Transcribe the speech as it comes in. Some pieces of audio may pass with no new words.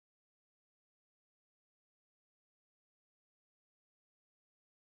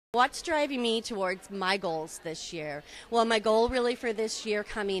What's driving me towards my goals this year? Well, my goal really for this year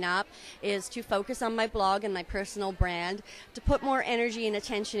coming up is to focus on my blog and my personal brand, to put more energy and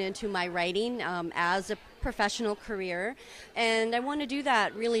attention into my writing as a professional career. And I want to do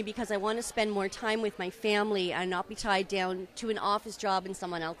that really because I want to spend more time with my family and not be tied down to an office job in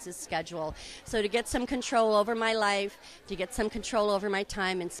someone else's schedule. So to get some control over my life, to get some control over my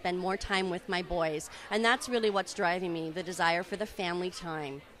time and spend more time with my boys. And that's really what's driving me, the desire for the family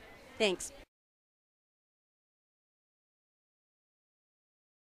time. Thanks.